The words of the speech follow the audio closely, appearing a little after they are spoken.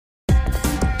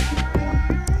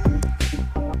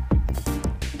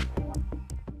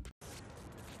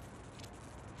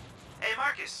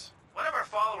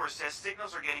says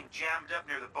signals are getting jammed up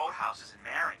near the boathouses in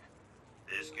Marin.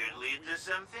 This could lead to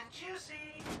something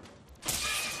juicy.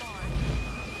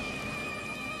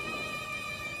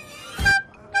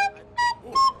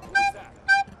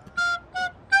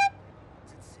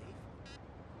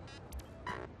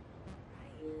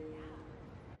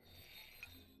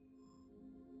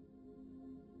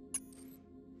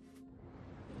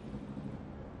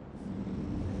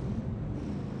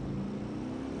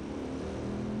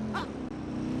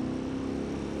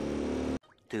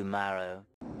 Tomorrow.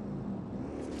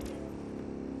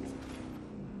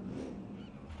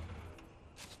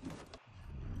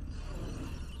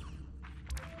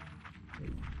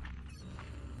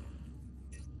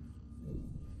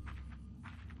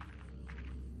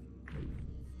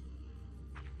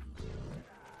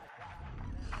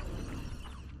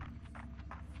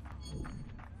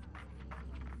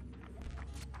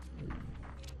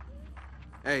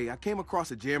 Hey, I came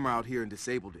across a jammer out here and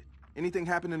disabled it. Anything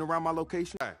happening around my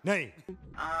location? Name?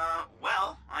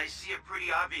 Well, I see a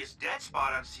pretty obvious dead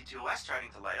spot on ctOS starting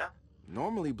to light up.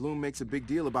 Normally, Blume makes a big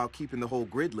deal about keeping the whole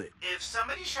grid lit. If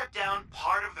somebody shut down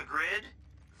part of the grid,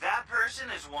 that person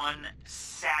is one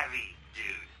savvy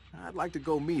dude. I'd like to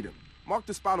go meet him. Mark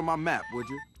the spot on my map, would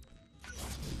you?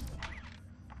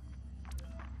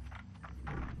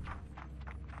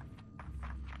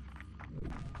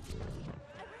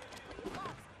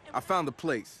 I found the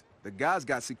place. The guy's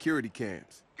got security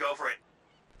cams. Go for it.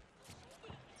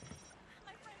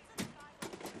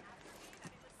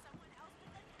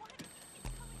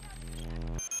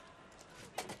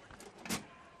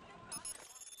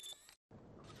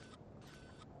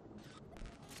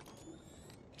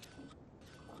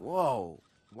 Whoa,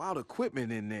 wild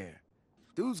equipment in there.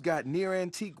 Dude's got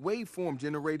near-antique waveform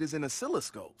generators and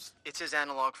oscilloscopes. It's his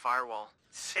analog firewall.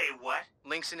 Say what?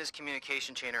 Links in his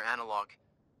communication chain are analog.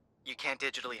 You can't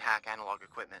digitally hack analog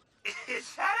equipment.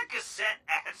 Is that a cassette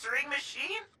answering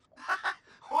machine?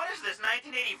 What is this,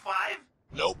 1985?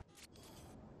 Nope.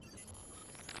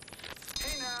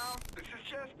 Hey now, this is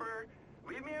Jesper.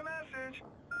 Leave me a message.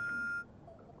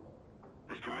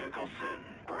 Mr. Mickelson,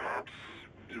 perhaps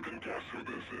you can guess who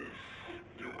this is.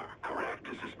 You are correct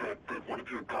to suspect that one of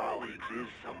your colleagues is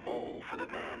a mole for the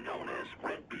man known as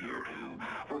Redbeard, who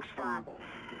works for,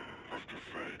 let's just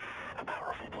say, a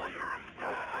powerful player.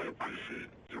 I appreciate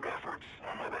your efforts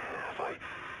on my behalf. I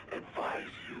advise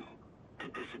you to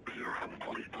disappear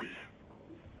completely.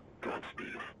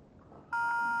 Godspeed.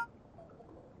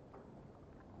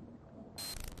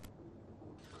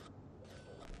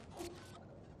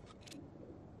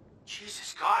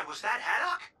 Jesus God, was that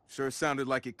HaDoCk? Sure sounded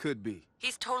like it could be.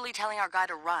 He's totally telling our guy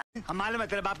to run.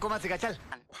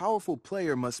 Powerful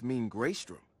player must mean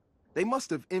Greystrom. They must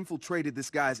have infiltrated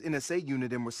this guy's NSA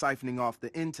unit and were siphoning off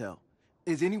the intel.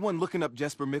 Is anyone looking up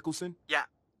Jesper Mickelson? Yeah,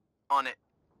 on it.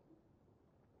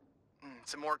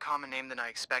 It's a more common name than I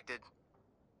expected.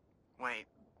 Wait,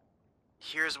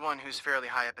 here's one who's fairly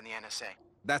high up in the NSA.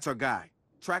 That's our guy.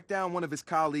 Track down one of his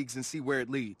colleagues and see where it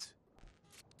leads.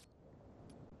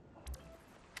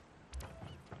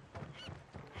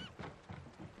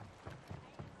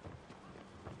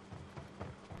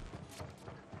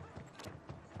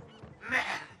 Man,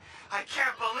 I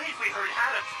can't believe we heard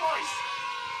HaDoCk's voice.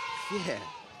 Yeah,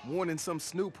 warning some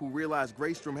snoop who realized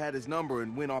Greystrom had his number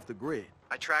and went off the grid.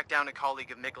 I tracked down a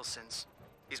colleague of Mickelson's.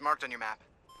 He's marked on your map.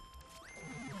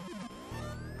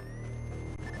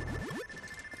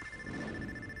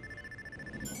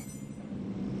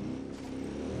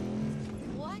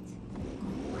 What?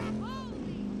 Crap,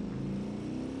 holy!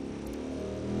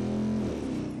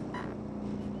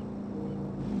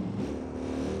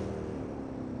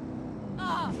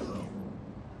 Ah!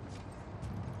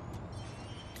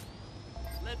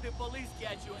 Let the police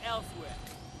catch you elsewhere.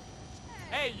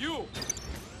 Hey, you!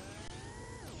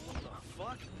 What the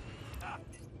fuck? Ah.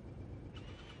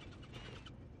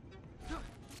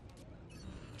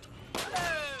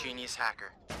 Genius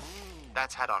hacker.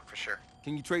 That's HaDoCk for sure.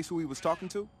 Can you trace who he was talking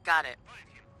to? Got it.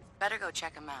 Better go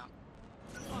check him out.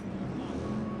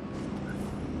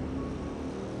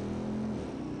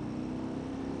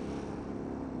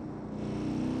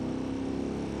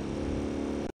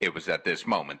 It was at this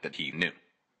moment that he knew.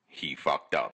 He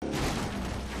fucked up.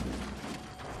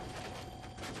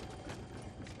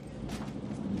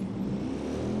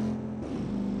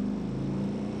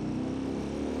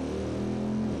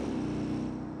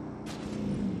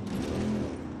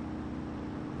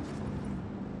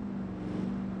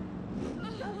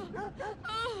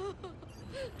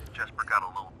 Jesper got a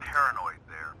little paranoid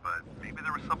there, but maybe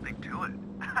there was something to it.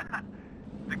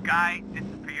 The guy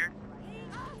disappeared.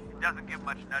 It doesn't get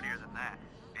much nuttier than that.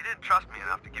 He didn't trust me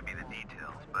enough to give me the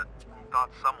details, but he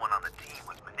thought someone on the team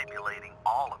was manipulating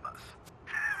all of us.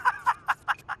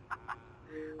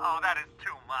 Oh, that is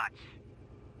too much.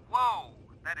 Whoa,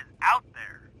 that is out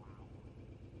there.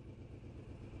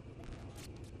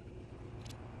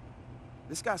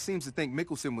 This guy seems to think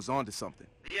Mickelson was onto something.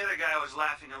 The other guy was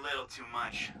laughing a little too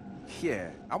much. Yeah,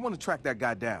 I want to track that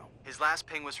guy down. His last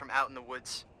ping was from out in the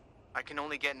woods. I can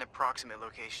only get an approximate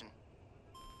location.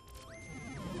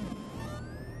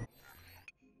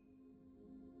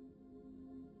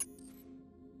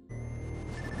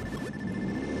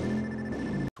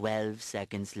 "12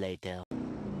 seconds later."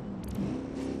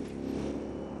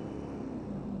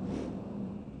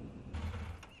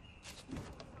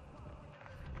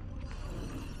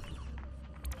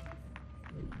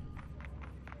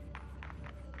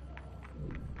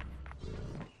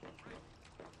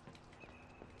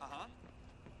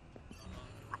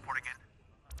 Reporting in.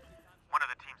 One of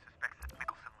the team suspects that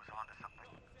Mickelson was onto something.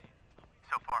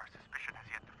 So far, suspicion has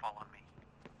yet to fall on me.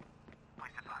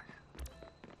 Please advise.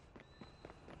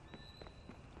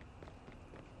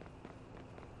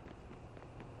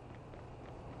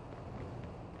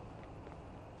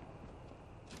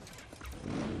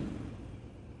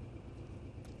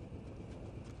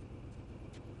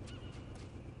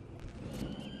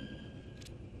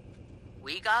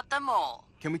 We got them all.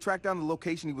 Can we track down the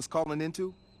location he was calling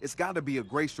into? It's gotta be a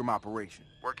Greystrom operation.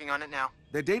 Working on it now.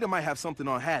 Their data might have something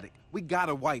on HaDoCk. We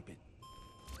gotta wipe it.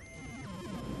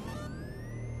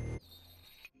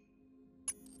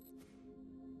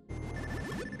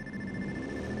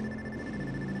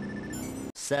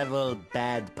 Several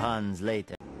bad puns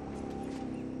later.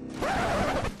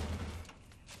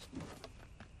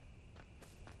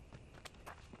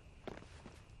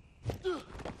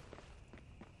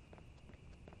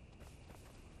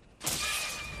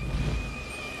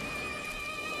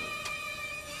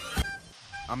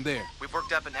 I'm there. We've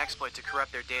worked up an exploit to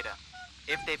corrupt their data.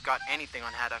 If they've got anything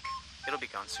on HaDoCk, it'll be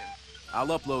gone soon. I'll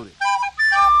upload it.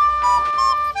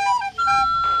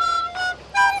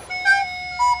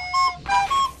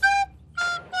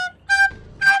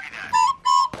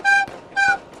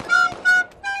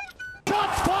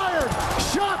 Shots fired!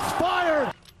 Shots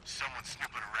fired! Someone's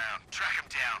snooping around. Track him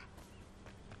down.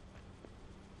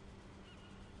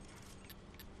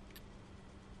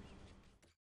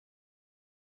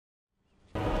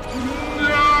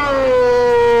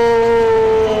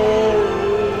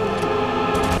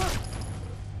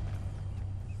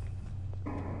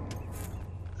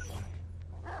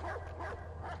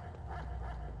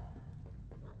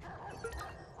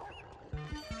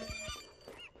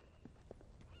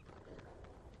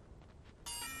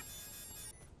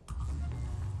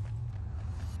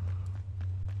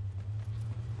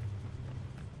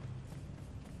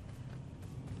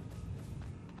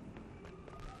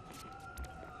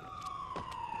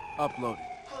 Uploaded.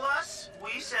 Plus,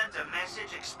 we sent a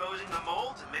message exposing the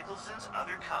mole to Mickelson's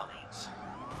other colleagues.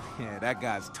 Yeah, that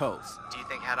guy's toast. Do you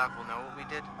think HaDoCk will know what we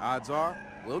did? Odds are,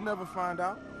 we'll never find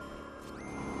out.